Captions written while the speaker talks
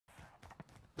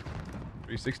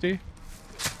360.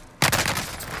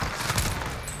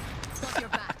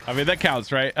 I mean, that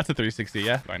counts, right? That's a 360,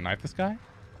 yeah. Do I knife this guy?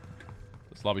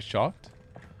 This lobby's chalked.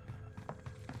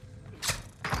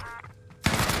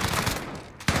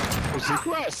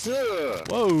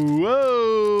 Whoa,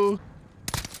 whoa.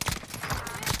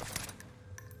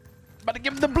 About to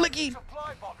give him the blicky.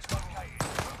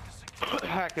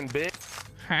 Hacking, bitch.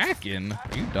 Hacking?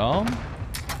 Are you dumb?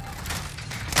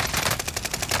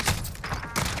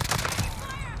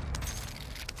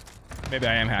 Maybe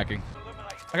I am hacking.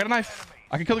 I got a knife.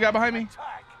 I can kill the guy behind me.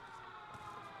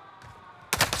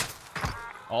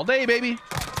 All day, baby.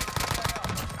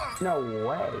 No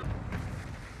way.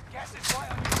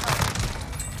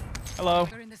 Hello.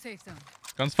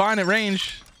 Gun's fine at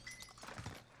range.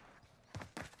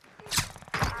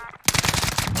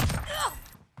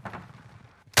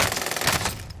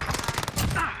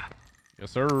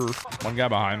 Yes, sir. One guy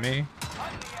behind me.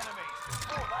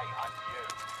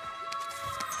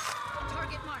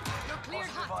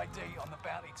 ID on the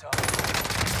bounty target.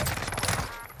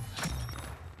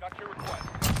 Got your request.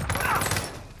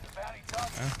 Bounty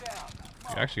target's down.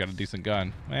 You actually got a decent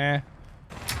gun. Eh.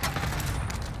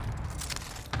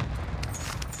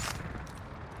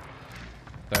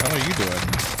 What the hell are you doing?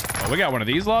 Oh, we got one of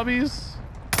these lobbies.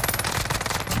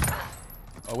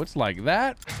 Oh, it's like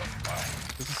that.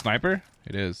 Is this a sniper?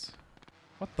 It is.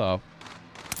 What the? Oh,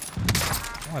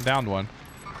 I downed one.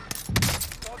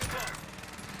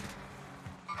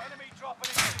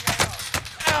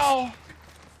 Ow!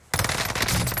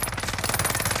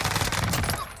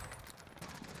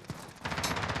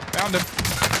 Found him.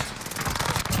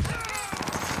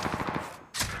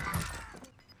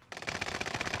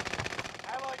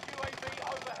 Allied UAV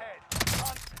overhead.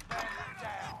 Hunt them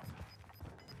down.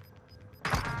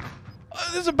 Oh,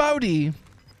 there's a bounty. You've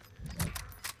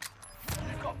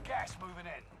got gas moving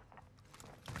in.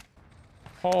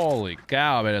 Holy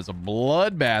cow, man, there's a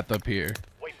bloodbath up here.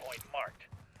 Waypoint marked.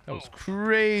 That was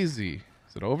crazy.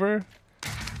 Is it over?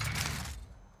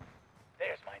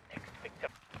 There's my next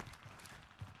victim.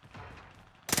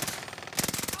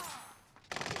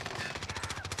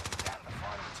 Down to the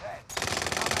final 10.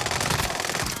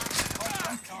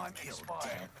 Contract time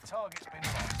expired. The target's been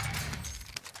lost.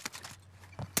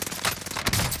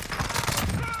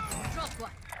 Drop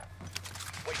one.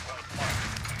 Waypoint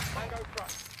marked. Mango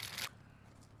front.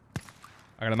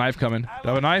 I got a knife coming. Do I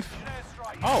have a knife?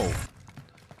 Oh.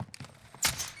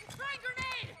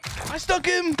 I stuck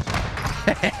him.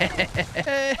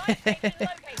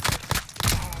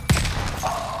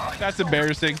 That's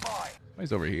embarrassing.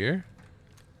 He's over here.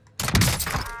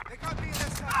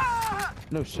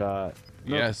 No shot.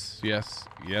 No. Yes, yes,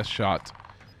 yes, shot.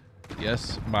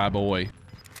 Yes, my boy.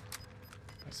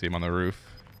 I see him on the roof.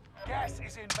 Gas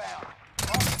is inbound.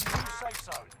 Marking new safe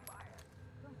zone.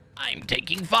 I'm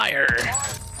taking fire.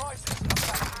 Prices are back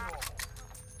to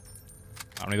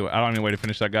normal. I don't need a way to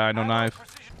finish that guy. No knife.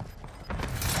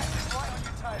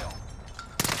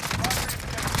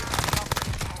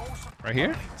 Right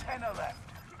here? 10 are left.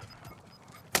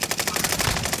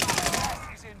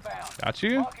 Is inbound. Got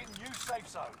you. Marking new safe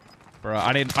zone. Bro,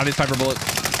 I need sniper bullets.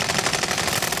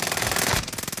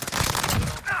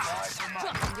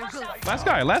 Last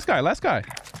guy. I'm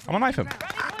gonna knife him.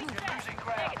 You're losing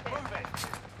ground. Move it.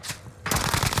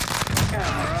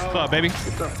 What's up, baby?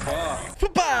 What the fuck?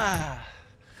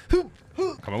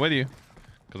 Coming with you.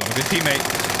 Because I'm a good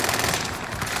teammate.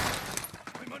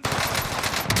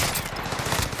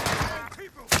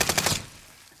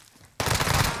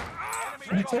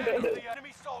 The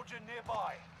enemy soldier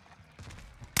nearby.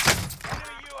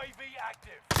 Enemy UAV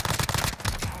active.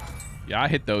 Yeah, I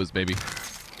hit those, baby.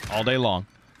 All day long.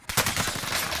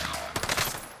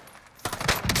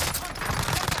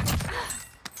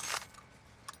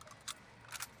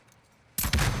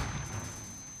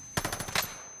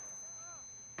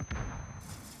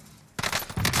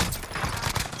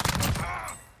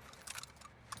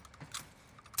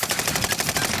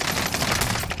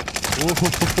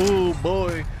 Oh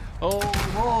boy. Oh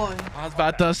boy. I was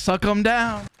about to suck him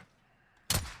down.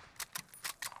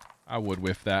 I would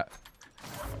whiff that.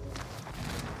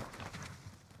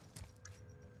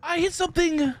 I hit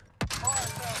something. Watch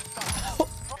the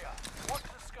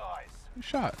skies. Who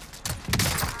shot?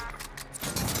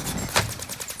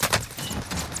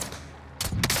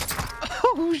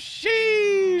 Oh,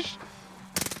 sheesh.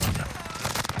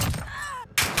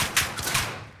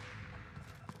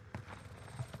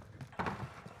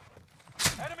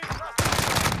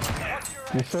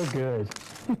 You're so good.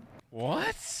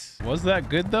 What? Was that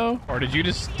good though? Or did you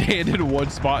just stand in one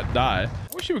spot and die? I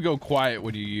wish you would go quiet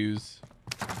when you use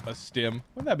a stim.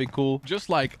 Wouldn't that be cool? Just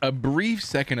like a brief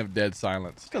second of dead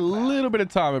silence. Just a little bit of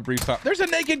time of brief silence. There's a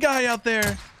naked guy out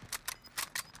there.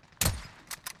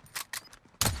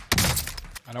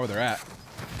 I know where they're at.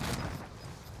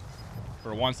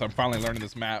 For once, I'm finally learning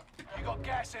this map. You got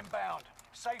gas inbound.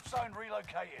 Safe zone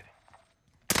relocated.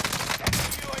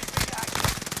 UAV active.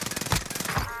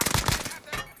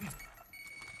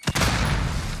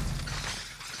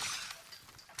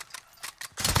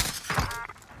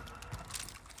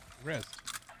 Rest.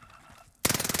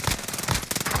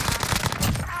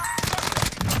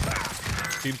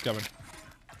 Team's coming.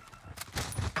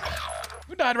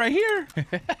 Who died right here?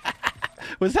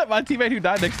 Was that my teammate who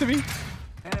died next to me?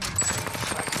 Enemy team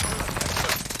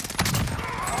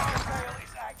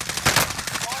is active.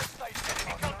 Fire station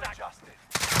adjusted.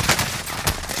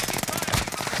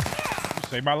 You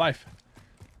saved my life.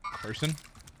 Person.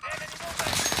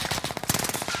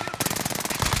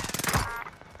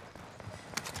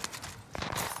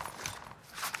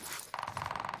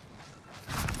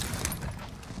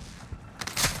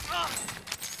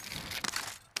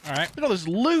 All right, look at all this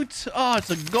loot. Oh, it's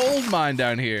a gold mine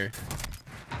down here.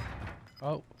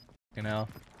 Oh, fucking hell.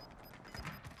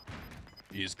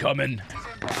 He's coming.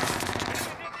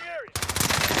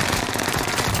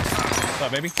 What's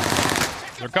up, baby?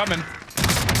 They're coming.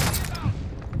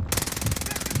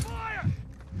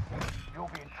 You're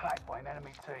being tracked by an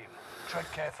enemy team. Tread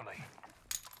carefully.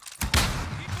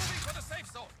 Keep moving for the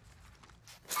safe zone.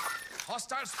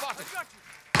 Hostile spotted.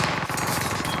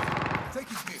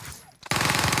 Taking hits.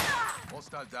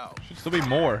 Hostile down. Should still be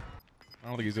more. I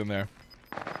don't think he's in there.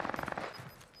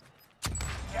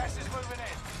 Gas is moving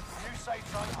in. New safe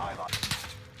zone highlight.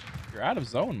 You're out of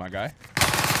zone, my guy.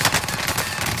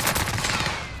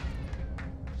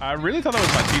 I really thought that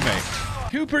was my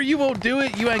teammate. Cooper, you won't do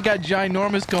it. You ain't got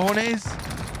ginormous cojones.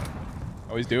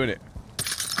 Oh, he's doing it.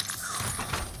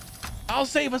 I'll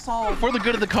save us all for the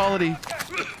good of the colony.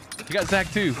 You got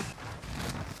Zach too.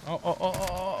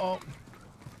 Oh.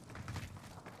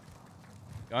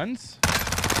 Guns?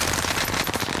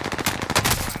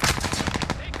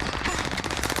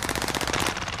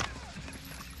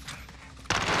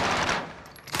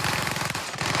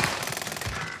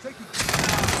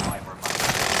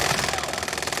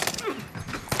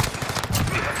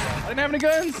 I didn't have any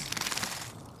guns.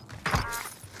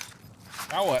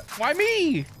 Now what? Why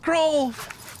me? Crawl.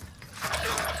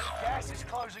 Gas is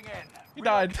closing in. He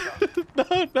died.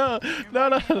 No.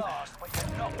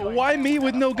 Why me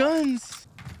with no guns?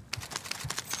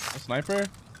 A sniper?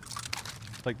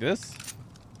 Like this?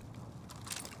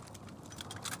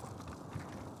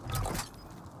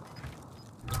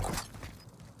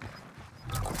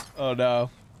 Oh no.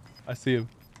 I see him.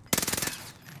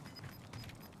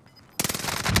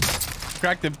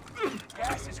 Cracked him.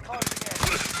 Gas is closing in.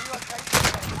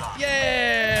 Relocate.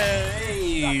 Yeah!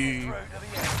 Hey. Through to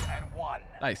the end and won.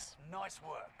 Nice. Nice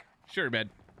work. Sure,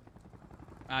 man.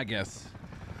 I guess.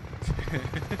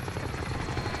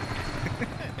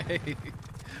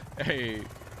 Hey,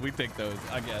 we take those,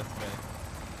 I guess, man.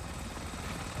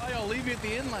 Why y'all leave me at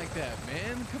the end like that,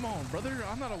 man? Come on, brother.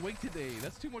 I'm not awake today.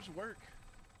 That's too much work.